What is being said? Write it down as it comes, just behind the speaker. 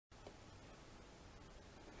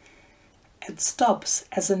At Stobs,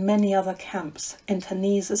 as in many other camps,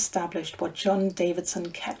 internees established what John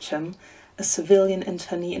Davidson Ketchum, a civilian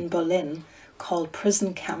internee in Berlin, called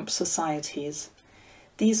prison camp societies.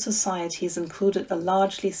 These societies included a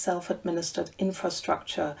largely self-administered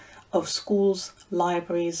infrastructure of schools,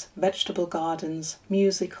 libraries, vegetable gardens,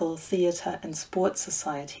 musical, theatre and sports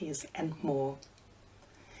societies, and more.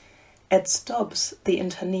 At Stobs, the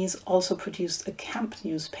internees also produced a camp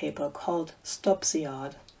newspaper called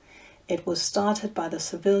Stobsiade. It was started by the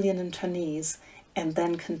civilian internees and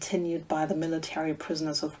then continued by the military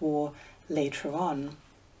prisoners of war later on.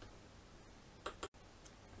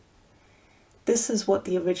 This is what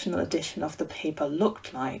the original edition of the paper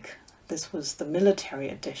looked like. This was the military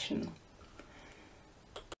edition.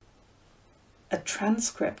 A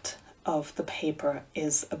transcript of the paper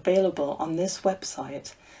is available on this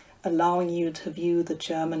website, allowing you to view the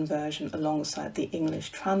German version alongside the English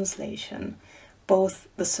translation. Both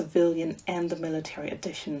the civilian and the military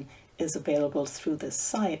edition is available through this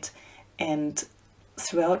site, and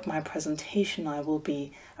throughout my presentation I will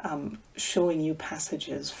be showing you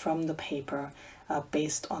passages from the paper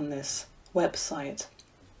based on this website.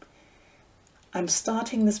 I'm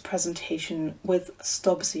starting this presentation with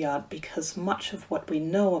Stobsiade because much of what we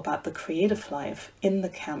know about the creative life in the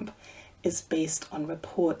camp is based on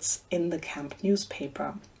reports in the camp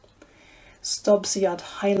newspaper. Stobsiade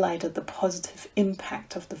highlighted the positive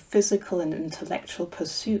impact of the physical and intellectual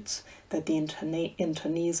pursuits that the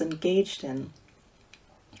internees engaged in.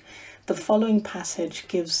 The following passage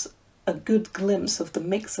gives a good glimpse of the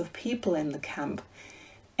mix of people in the camp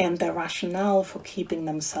and their rationale for keeping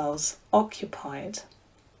themselves occupied.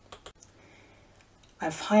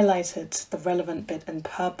 I've highlighted the relevant bit in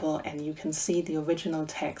purple, and you can see the original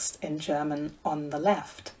text in German on the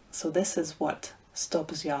left. So this is what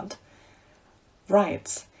Stobsiade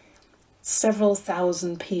writes. Several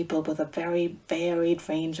thousand people with a very varied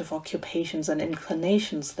range of occupations and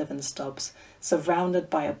inclinations live in Stobs, surrounded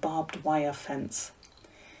by a barbed wire fence.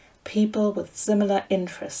 People with similar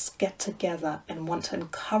interests get together and want to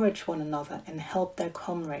encourage one another and help their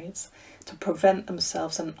comrades to prevent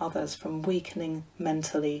themselves and others from weakening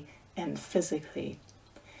mentally and physically.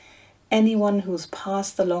 Anyone who's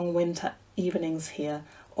passed the long winter evenings here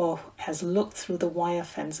or has looked through the wire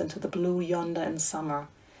fence into the blue yonder in summer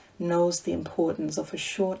knows the importance of a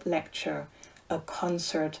short lecture, a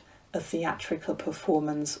concert, a theatrical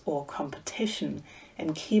performance or competition,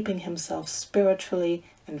 and keeping himself spiritually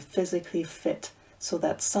and physically fit so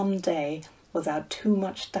that someday, without too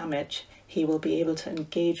much damage, he will be able to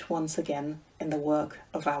engage once again in the work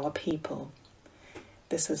of our people.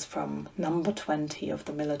 This is from number 20 of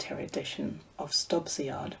the military edition of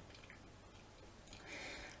Stobsiade.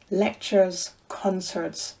 Lectures,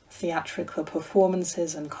 concerts, theatrical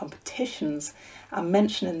performances and competitions are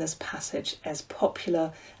mentioned in this passage as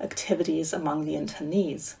popular activities among the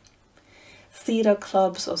internees. Theatre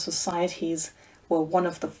clubs or societies were one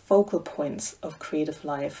of the focal points of creative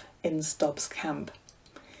life in Stobs camp.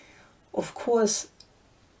 Of course,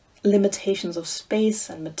 limitations of space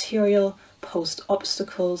and material posed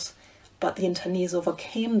obstacles, but the internees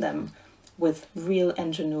overcame them with real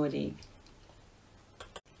ingenuity.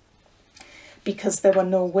 Because there were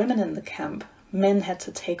no women in the camp, men had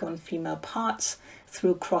to take on female parts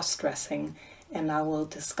through cross-dressing, and I will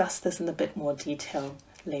discuss this in a bit more detail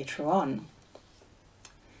later on.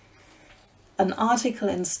 An article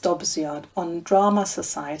in Stobsiade on drama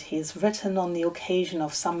societies written on the occasion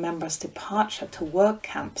of some members' departure to work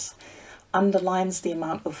camps underlines the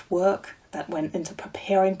amount of work that went into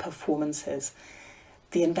preparing performances,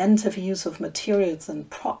 the inventive use of materials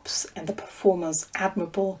and props, and the performers'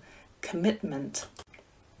 admirable commitment.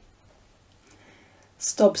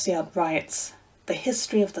 Stobsiade writes, "The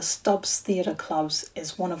history of the Stobs theatre clubs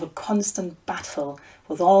is one of a constant battle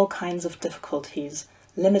with all kinds of difficulties,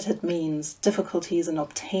 limited means, difficulties in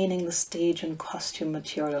obtaining the stage and costume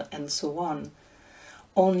material, and so on.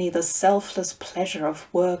 Only the selfless pleasure of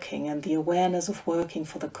working and the awareness of working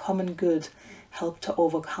for the common good helped to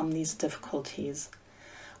overcome these difficulties.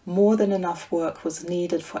 More than enough work was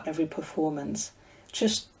needed for every performance.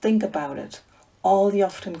 Just think about it. All the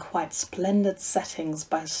often quite splendid settings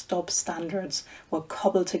by Stobs standards were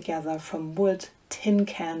cobbled together from wood, tin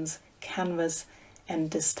cans, canvas, and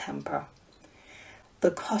distemper. The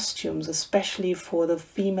costumes, especially for the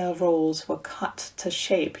female roles, were cut to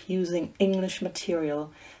shape using English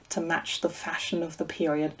material to match the fashion of the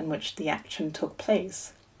period in which the action took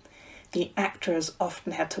place. The actors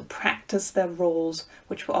often had to practice their roles,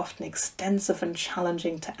 which were often extensive and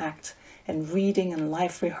challenging to act, and reading and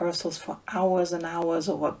live rehearsals for hours and hours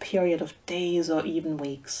over a period of days or even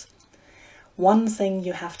weeks. One thing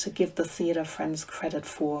you have to give the theatre friends credit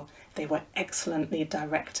for: they were excellently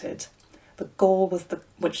directed. The goal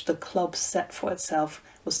which the club set for itself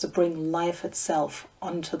was to bring life itself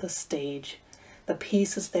onto the stage. The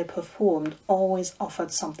pieces they performed always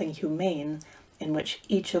offered something humane, in which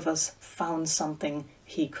each of us found something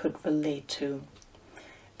he could relate to.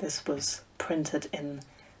 This was printed in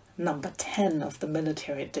number 10 of the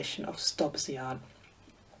military edition of Stobsiade.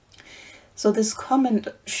 So this comment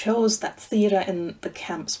shows that theatre in the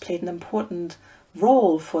camps played an important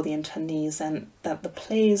role for the internees, and that the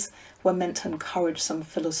plays were meant to encourage some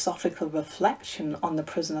philosophical reflection on the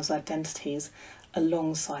prisoners' identities,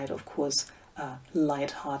 alongside, of course,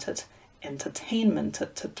 light-hearted entertainment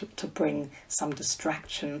to bring some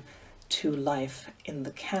distraction to life in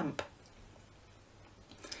the camp.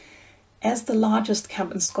 As the largest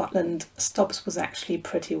camp in Scotland, Stobs was actually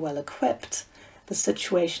pretty well equipped. The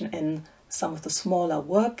situation in some of the smaller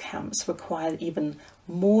work camps required even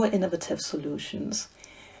more innovative solutions.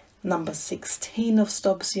 Number 16 of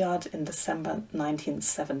Stobsiade in December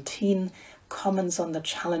 1917 comments on the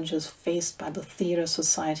challenges faced by the theatre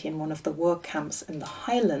society in one of the work camps in the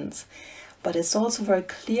Highlands, but it's also very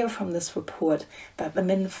clear from this report that the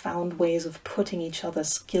men found ways of putting each other's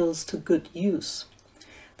skills to good use.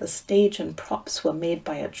 The stage and props were made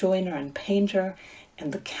by a joiner and painter,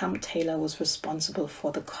 and the camp tailor was responsible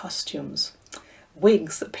for the costumes.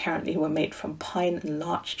 Wigs apparently were made from pine and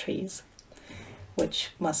larch trees, which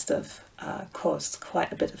must have caused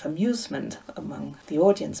quite a bit of amusement among the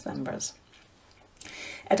audience members.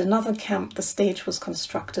 At another camp, the stage was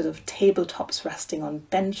constructed of tabletops resting on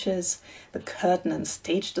benches. The curtain and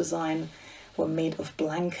stage design were made of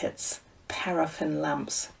blankets. Paraffin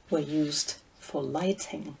lamps were used for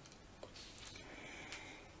lighting.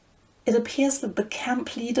 It appears that the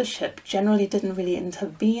camp leadership generally didn't really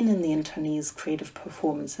intervene in the internees' creative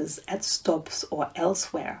performances at Stobs or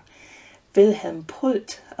elsewhere. Wilhelm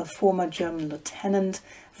Pult, a former German lieutenant,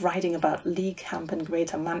 writing about Lee Camp in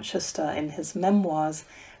Greater Manchester in his memoirs,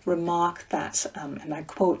 remarked that, and I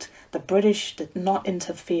quote, "The British did not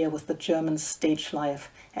interfere with the German stage life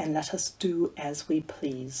and let us do as we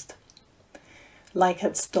pleased." Like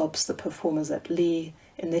at Stobs, the performers at Lee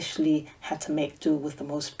initially had to make do with the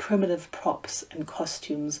most primitive props and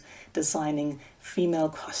costumes, designing female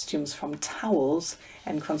costumes from towels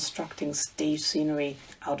and constructing stage scenery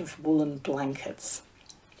out of woolen blankets.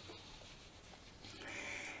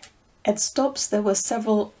 At Stobs, there were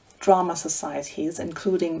several drama societies,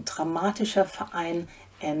 including Dramatischer Verein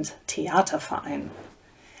and Theaterverein.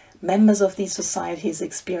 Members of these societies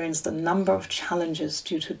experienced a number of challenges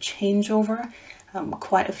due to changeover.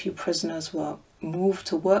 Quite a few prisoners were moved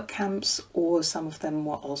to work camps, or some of them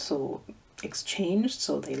were also exchanged,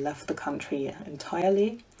 so they left the country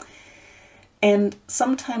entirely. And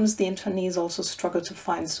sometimes the internees also struggled to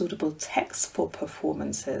find suitable texts for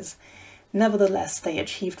performances. Nevertheless, they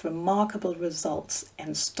achieved remarkable results,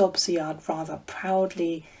 and Stobsiade rather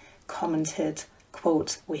proudly commented,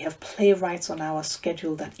 quote, "We have playwrights on our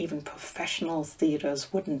schedule that even professional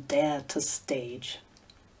theatres wouldn't dare to stage."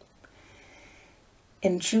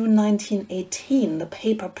 In June 1918, the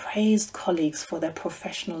paper praised colleagues for their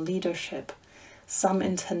professional leadership. Some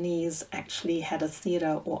internees actually had a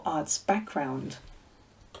theatre or arts background.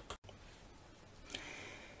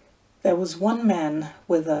 There was one man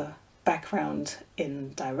with a background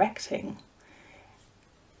in directing.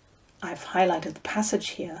 I've highlighted the passage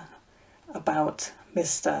here about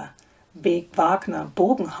Mr. Wagner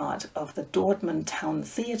Bogenhardt of the Dortmund Town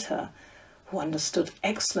Theatre, who understood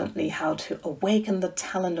excellently how to awaken the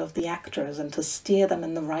talent of the actors and to steer them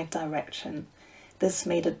in the right direction. This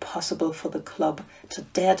made it possible for the club to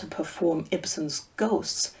dare to perform Ibsen's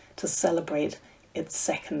Ghosts to celebrate its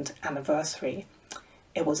 2nd anniversary.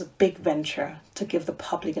 It was a big venture to give the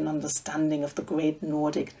public an understanding of the great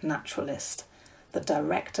Nordic naturalist. The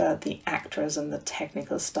director, the actors, and the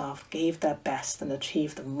technical staff gave their best and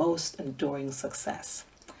achieved the most enduring success.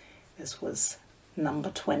 This was number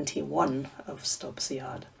 21 of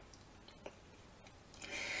Stobsiade.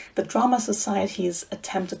 The drama societies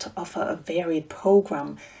attempted to offer a varied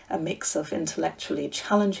program, a mix of intellectually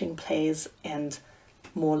challenging plays and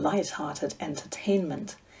more light-hearted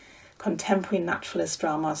entertainment. Contemporary naturalist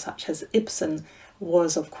drama such as Ibsen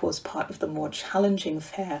was of course part of the more challenging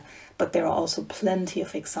fare, but there are also plenty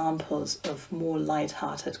of examples of more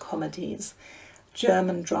light-hearted comedies.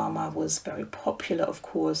 German drama was very popular, of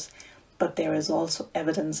course, but there is also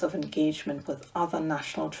evidence of engagement with other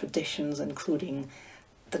national traditions, including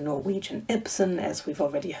the Norwegian Ibsen, as we've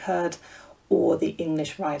already heard, or the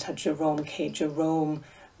English writer Jerome K. Jerome,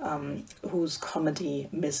 whose comedy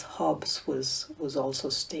Miss Hobbs was also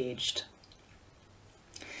staged.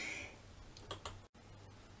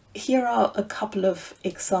 Here are a couple of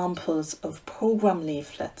examples of program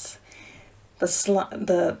leaflets.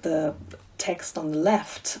 The text on the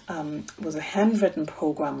left was a handwritten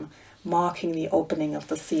program marking the opening of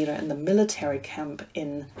the theatre in the military camp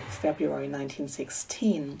in February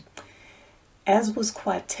 1916. As was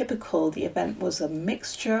quite typical, the event was a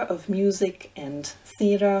mixture of music and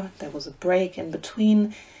theatre. There was a break in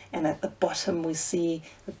between, and at the bottom we see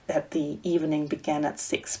that the evening began at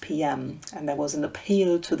 6 p.m. and there was an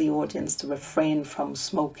appeal to the audience to refrain from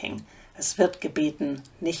smoking. Es wird gebeten,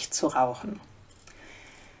 nicht zu rauchen.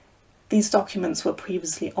 These documents were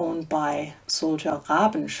previously owned by soldier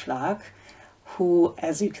Rabenschlag, who,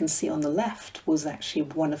 as you can see on the left, was actually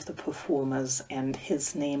one of the performers, and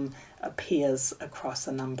his name appears across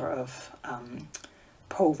a number of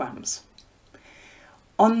programs.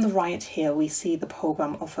 On the right here we see the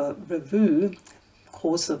program of a revue,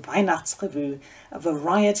 große Weihnachtsrevue, a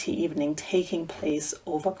variety evening taking place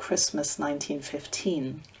over Christmas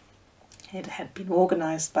 1915. It had been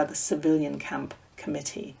organized by the Civilian Camp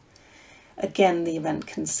Committee. Again, the event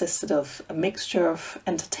consisted of a mixture of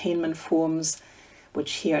entertainment forms,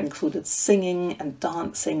 which here included singing and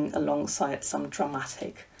dancing alongside some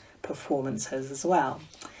dramatic performances as well.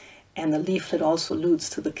 And the leaflet also alludes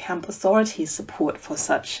to the camp authorities' support for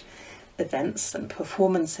such events and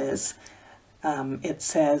performances. It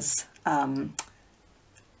says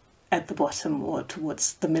at the bottom or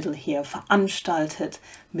towards the middle here, veranstaltet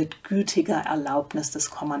mit gütiger Erlaubnis des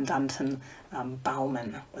Kommandanten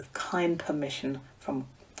Baumann, with kind permission from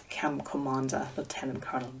camp commander Lieutenant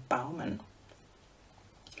Colonel Baumann.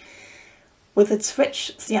 With its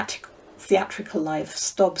rich theatrical life,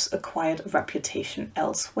 Stobs acquired a reputation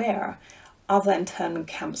elsewhere. Other internment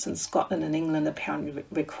camps in Scotland and England apparently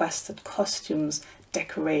requested costumes,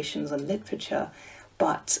 decorations and literature,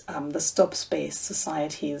 but the Stobs-based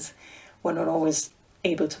societies were not always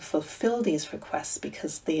able to fulfill these requests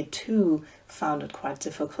because they too found it quite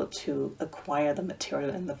difficult to acquire the material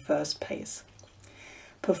in the first place.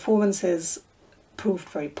 Performances proved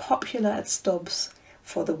very popular at Stobs.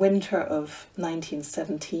 For the winter of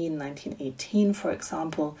 1917-1918, for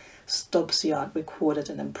example, Stobsiade recorded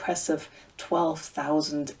an impressive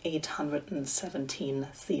 12,817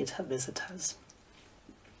 theatre visitors.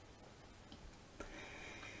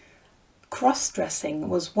 Cross-dressing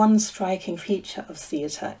was one striking feature of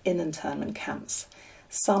theatre in internment camps.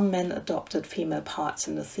 Some men adopted female parts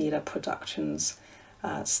in the theatre productions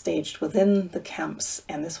staged within the camps,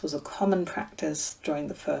 and this was a common practice during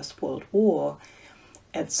the First World War.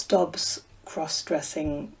 At Stobs,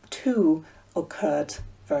 cross-dressing too occurred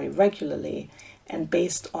very regularly, and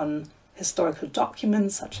based on historical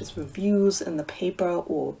documents such as reviews in the paper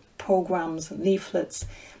or programs and leaflets,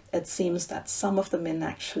 it seems that some of the men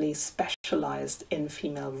actually specialized in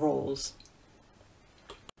female roles.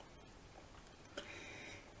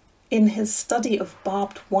 In his study of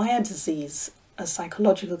barbed wire disease, a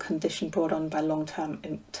psychological condition brought on by long-term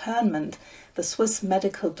internment, the Swiss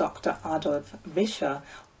medical doctor Adolf Vischer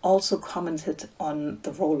also commented on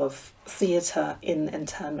the role of theatre in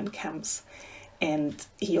internment camps, and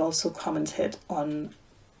he also commented on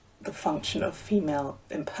the function of female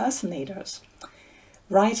impersonators.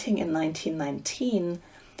 Writing in 1919,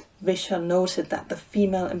 Vischer noted that the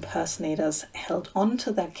female impersonators held on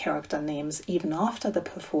to their character names even after the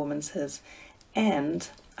performances, and,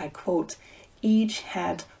 I quote, each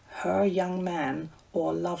had her young man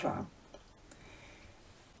or lover.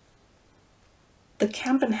 The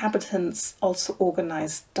camp inhabitants also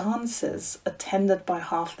organized dances attended by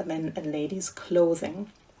half the men in ladies'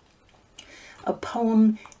 clothing. A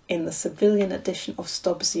poem in the civilian edition of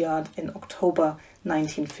Stobsiade in October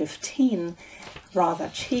 1915 rather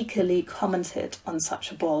cheekily commented on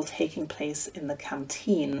such a ball taking place in the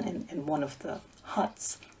canteen in one of the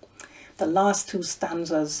huts. The last two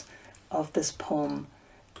stanzas of this poem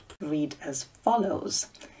read as follows,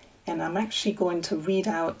 and I'm actually going to read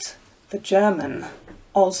out the German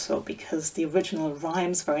also because the original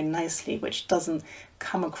rhymes very nicely, which doesn't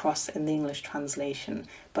come across in the English translation,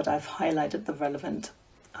 but I've highlighted the relevant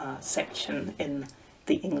section in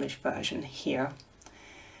the English version here.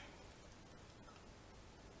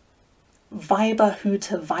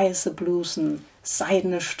 Weiberhüte, weiße Blusen,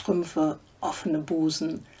 seidene Strümpfe, offene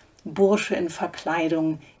Busen, Bursche in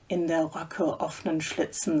Verkleidung, in der Röcke offenen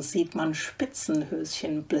Schlitzen sieht man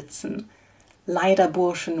Spitzenhöschen blitzen. Leider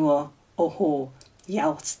Bursche nur, oho,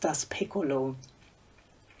 jauchzt das Piccolo.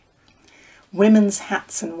 Women's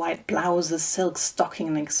hats and white blouses, silk stocking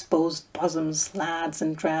and exposed bosoms, lads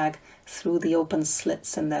in drag, through the open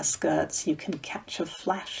slits in their skirts you can catch a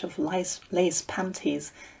flash of lace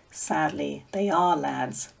panties. Sadly, they are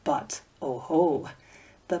lads, but, oh ho,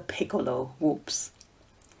 the piccolo whoops.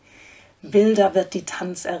 Wilder wird die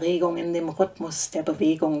Tanzerregung, in dem Rhythmus der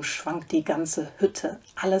Bewegung schwankt die ganze Hütte.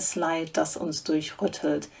 Alles Leid, das uns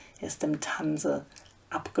durchrüttelt, ist im Tanze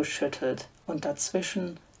abgeschüttelt. Und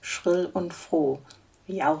dazwischen, schrill und froh,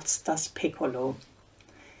 jauchzt das Piccolo.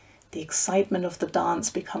 The excitement of the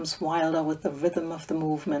dance becomes wilder with the rhythm of the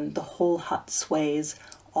movement. The whole hut sways.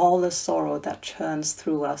 All the sorrow that churns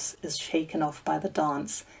through us is shaken off by the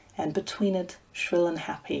dance. And between it, shrill and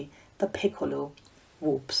happy, the piccolo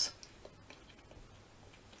whoops.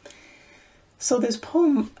 So this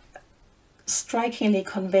poem strikingly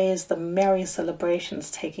conveys the merry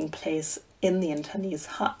celebrations taking place in the internees'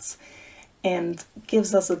 huts and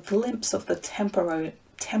gives us a glimpse of the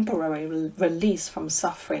temporary release from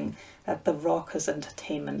suffering that the raucous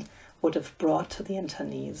entertainment would have brought to the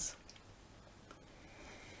internees.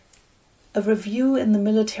 A review in the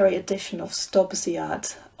military edition of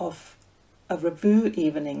Stobsiade, of a review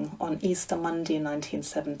evening on Easter Monday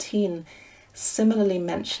 1917, similarly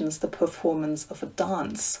mentions the performance of a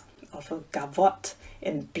dance, of a gavotte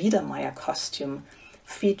in Biedermeier costume,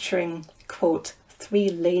 featuring, quote, 3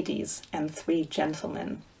 ladies and 3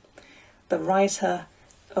 gentlemen. The writer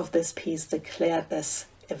of this piece declared this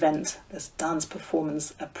event, this dance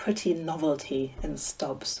performance, a pretty novelty in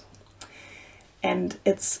Stobs. And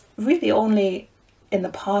it's really only in the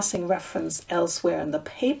passing reference elsewhere in the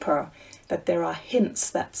paper that there are hints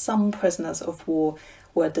that some prisoners of war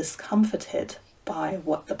were discomforted by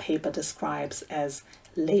what the paper describes as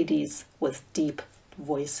ladies with deep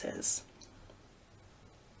voices.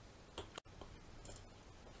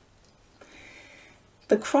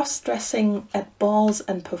 The cross-dressing at balls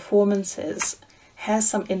and performances has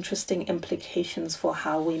some interesting implications for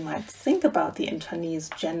how we might think about the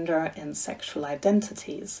internees' gender and sexual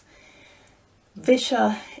identities.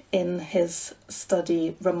 Vischer, in his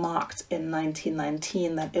study, remarked in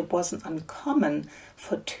 1919 that it wasn't uncommon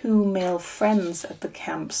for 2 male friends at the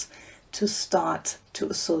camps to start to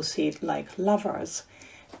associate like lovers.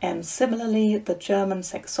 And similarly, the German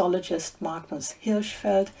sexologist Magnus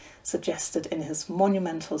Hirschfeld suggested in his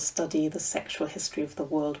monumental study, The Sexual History of the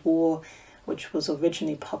World War, which was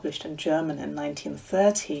originally published in German in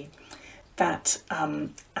 1930, that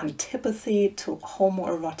antipathy to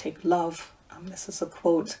homoerotic love, this is a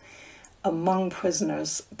quote, among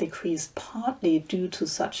prisoners decreased partly due to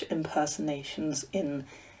such impersonations in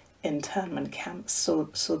internment camps,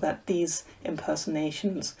 so that these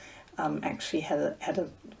impersonations actually had a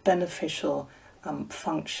beneficial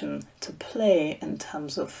function to play in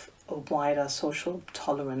terms of a wider social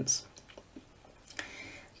tolerance.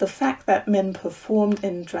 The fact that men performed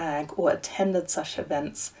in drag or attended such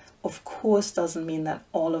events of course doesn't mean that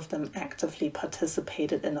all of them actively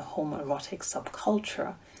participated in a homoerotic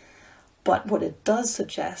subculture. But what it does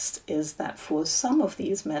suggest is that for some of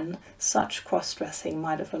these men, such cross-dressing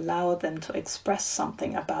might have allowed them to express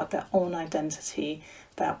something about their own identity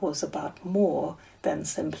that was about more than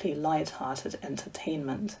simply light-hearted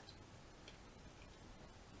entertainment.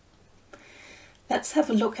 Let's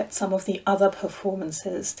have a look at some of the other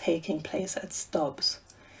performances taking place at Stobs.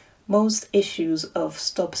 Most issues of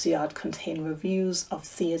Stobsiade contain reviews of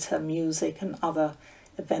theatre, music and other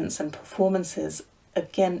events and performances,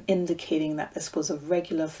 again indicating that this was a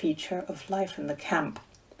regular feature of life in the camp.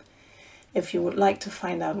 If you would like to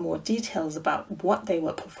find out more details about what they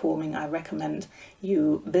were performing, I recommend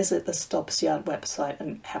you visit the Stobsiade website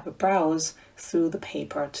and have a browse through the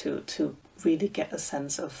paper to really get a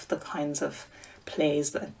sense of the kinds of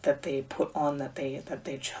plays that they put on, that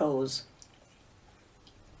they chose.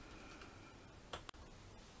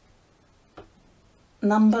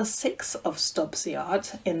 Number 6 of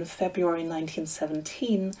Stobsiade in February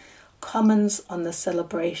 1917 comments on the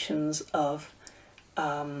celebrations of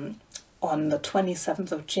on the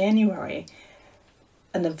 27th of January,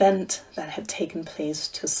 an event that had taken place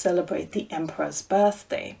to celebrate the Emperor's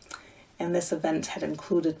birthday. And this event had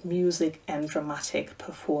included music and dramatic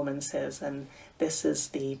performances. And this is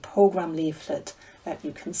the program leaflet that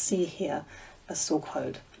you can see here, a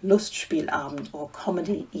so-called Lustspielabend or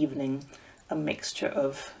comedy evening, a mixture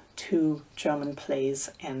of 2 German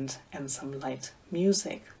plays and some light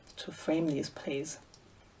music to frame these plays.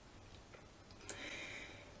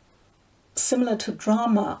 Similar to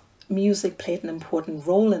drama, music played an important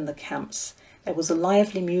role in the camps. There was a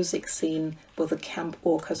lively music scene with a camp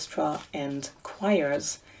orchestra and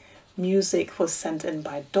choirs. Music was sent in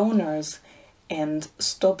by donors, and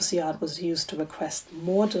Stobsiade was used to request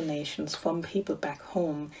more donations from people back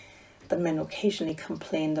home. The men occasionally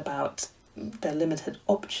complained about their limited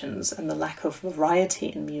options and the lack of variety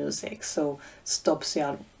in music, so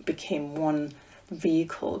Stobsiade became one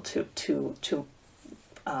vehicle to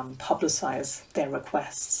publicize their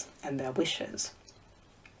requests and their wishes.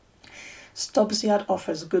 Stobsiade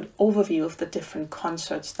offers a good overview of the different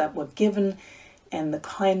concerts that were given and the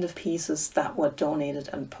kind of pieces that were donated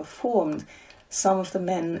and performed. Some of the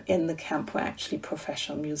men in the camp were actually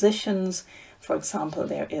professional musicians. For example,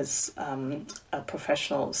 there is a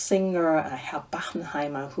professional singer, Herr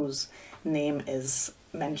Bachenheimer, whose name is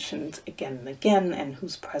mentioned again and again, and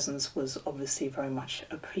whose presence was obviously very much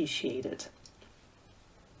appreciated.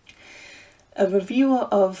 A reviewer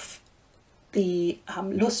of the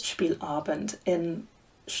Lustspielabend in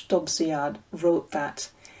Stobsiade wrote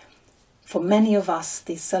that for many of us,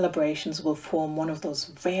 these celebrations will form one of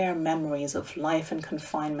those rare memories of life in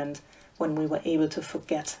confinement when we were able to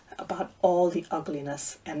forget about all the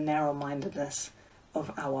ugliness and narrow-mindedness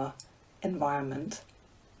of our environment.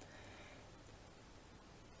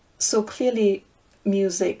 So clearly,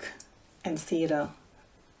 music and theatre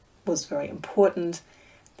was very important.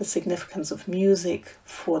 The significance of music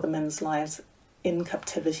for the men's lives in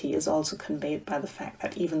captivity is also conveyed by the fact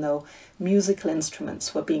that even though musical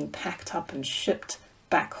instruments were being packed up and shipped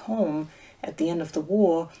back home at the end of the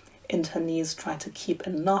war, internees tried to keep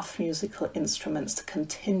enough musical instruments to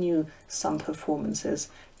continue some performances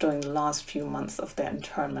during the last few months of their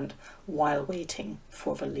internment while waiting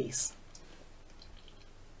for release.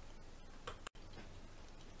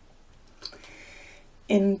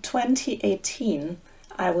 In 2018,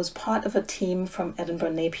 I was part of a team from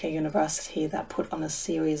Edinburgh Napier University that put on a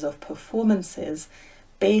series of performances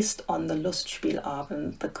based on the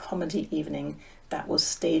Lustspielabend, the comedy evening that was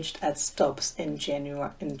staged at Stobs in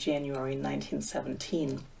January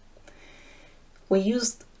 1917. We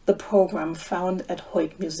used the program found at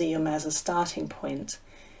Hoyk Museum as a starting point.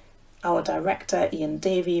 Our director, Ian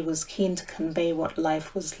Davey, was keen to convey what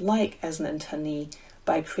life was like as an internee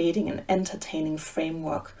by creating an entertaining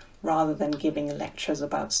framework rather than giving lectures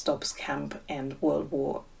about Stobs camp and World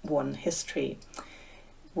War I history.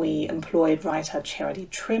 We employed writer Charity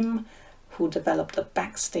Trim, who developed a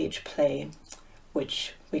backstage play,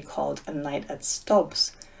 which we called A Night at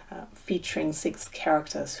Stobs, featuring 6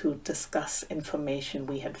 characters who discuss information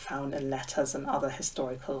we had found in letters and other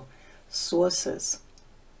historical sources.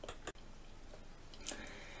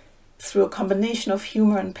 Through a combination of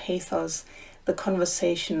humor and pathos, the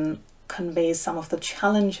conversation conveys some of the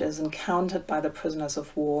challenges encountered by the prisoners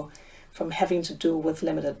of war, from having to do with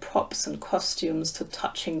limited props and costumes to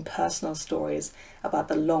touching personal stories about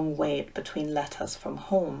the long wait between letters from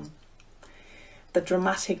home. The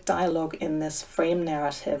dramatic dialogue in this frame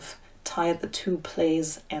narrative tied the 2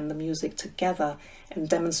 plays and the music together and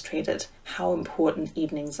demonstrated how important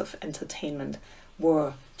evenings of entertainment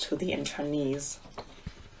were to the internees.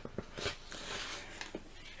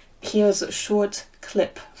 Here's a short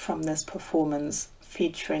clip from this performance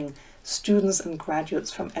featuring students and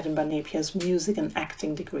graduates from Edinburgh Napier's music and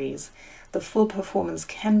acting degrees. The full performance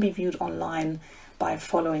can be viewed online by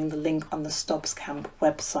following the link on the Stobs Camp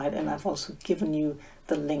website, and I've also given you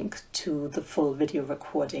the link to the full video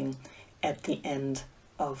recording at the end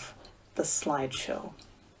of the slideshow.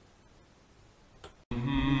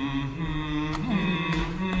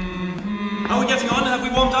 How are we getting on? Have we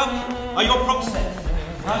warmed up? Are your props set?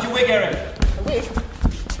 How's your wig, Erin? A wig?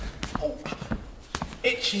 Oh,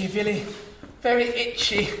 itchy, Billy. Very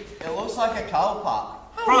itchy. It looks like a cow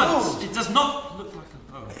pack. France, it does not look like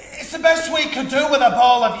a bow. It's the best we could do with a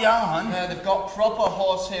ball of yarn. Yeah, they've got proper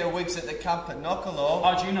horsehair wigs at the camp at Knockalow.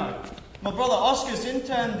 How do you know? My brother Oscar's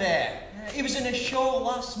interned there. He was in a show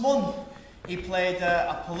last month. He played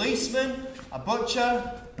a policeman, a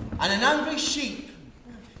butcher, and an angry sheep.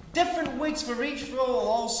 Different wigs for each role,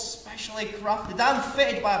 all specially crafted and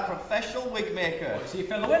fitted by a professional wig maker. Is he a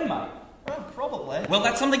fellow in, mate? Well, probably. Well,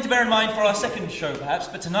 that's something to bear in mind for our second show, perhaps,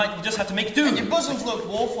 but tonight you just have to make do. And your bosoms look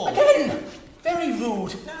woeful. Again! Very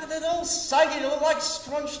rude. Nah, they're all saggy. They look like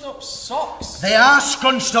scrunched up socks. They are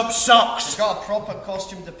scrunched up socks. They've got a proper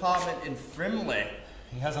costume department in Frimley.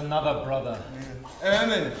 He has another brother.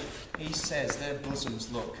 Ermin, he says their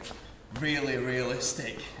bosoms look really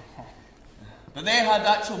realistic. But they had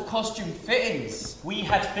actual costume fittings. We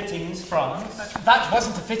had fittings, Franz. That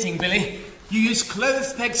wasn't a fitting, Billy. You used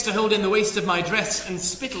clothes pegs to hold in the waist of my dress and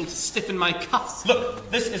spittle to stiffen my cuffs. Look,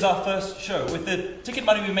 this is our first show. With the ticket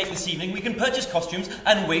money we make this evening, we can purchase costumes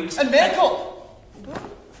and wigs. And makeup!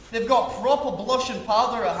 They've got proper blush and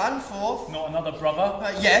powder at hand for. Not another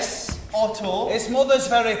brother. Yes, Otto. His mother's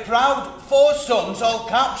very proud. 4 sons all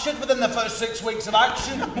captured within the first 6 weeks of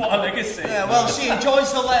action. What a legacy. Yeah, well, she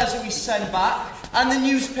enjoys the letters that we send back, and the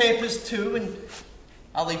newspapers too, and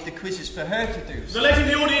I'll leave the quizzes for her to do. You're letting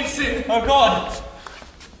the audience in. Oh, God.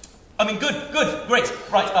 I mean, good, great.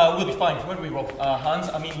 Right, we'll be fine, won't we, Rob? Hans,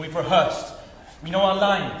 I mean, we've rehearsed. We know our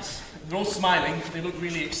lines. They're all smiling. They look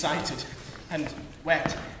really excited. And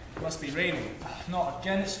wet. It must be raining. Not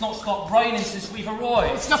again. It's not stopped raining since we've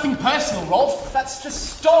arrived. It's nothing personal, Rolf. That's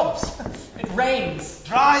just Stobs. It rains.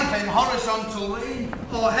 Driving horizontal rain.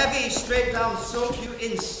 Or heavy straight down soak you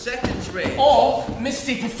in seconds rain. Or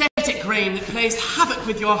misty, pathetic rain that plays havoc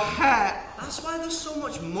with your hair. That's why there's so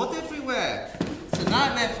much mud everywhere. It's a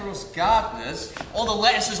nightmare for us gardeners. All the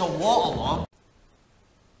lettuces are waterlogged.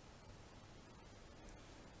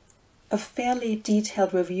 A fairly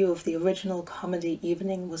detailed review of the original comedy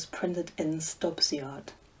evening was printed in Stobsiade.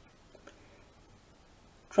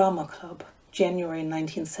 Drama Club, January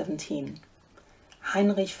 1917.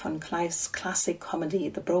 Heinrich von Kleist's classic comedy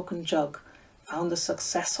The Broken Jug found a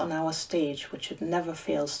success on our stage which it never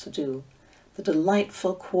fails to do. The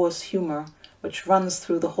delightful coarse humour which runs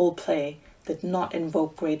through the whole play did not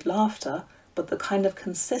invoke great laughter, but the kind of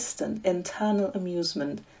consistent internal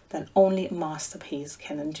amusement that only a masterpiece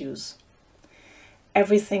can induce.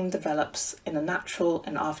 Everything develops in a natural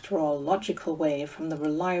and, after all, logical way from the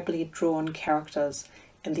reliably drawn characters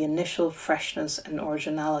and the initial freshness and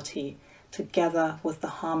originality, together with the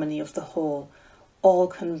harmony of the whole, all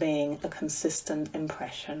conveying a consistent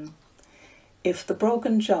impression. If The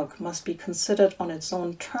Broken Jug must be considered on its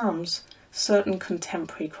own terms, certain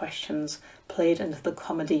contemporary questions played into the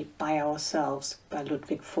comedy By Ourselves by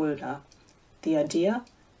Ludwig Fulda. The idea?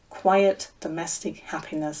 Quiet domestic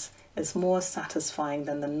happiness is more satisfying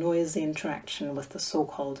than the noisy interaction with the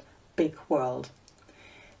so-called big world.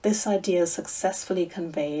 This idea is successfully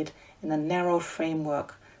conveyed in a narrow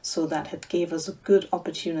framework so that it gave us a good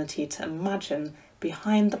opportunity to imagine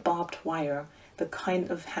behind the barbed wire the kind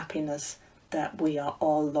of happiness that we are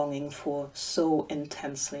all longing for so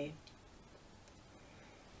intensely.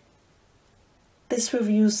 This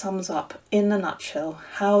review sums up, in a nutshell,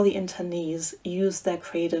 how the internees use their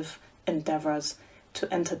creative endeavours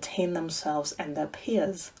to entertain themselves and their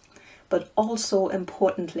peers, but also,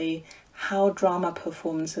 importantly, how drama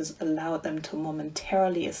performances allowed them to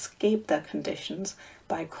momentarily escape their conditions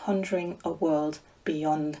by conjuring a world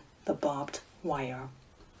beyond the barbed wire.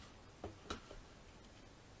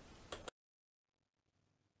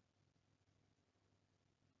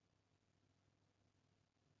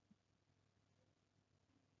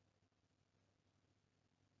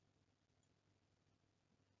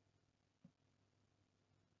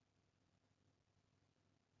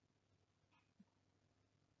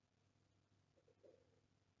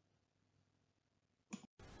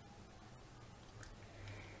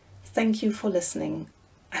 Thank you for listening.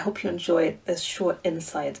 I hope you enjoyed this short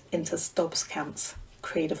insight into Stobs Camp's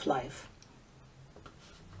creative life.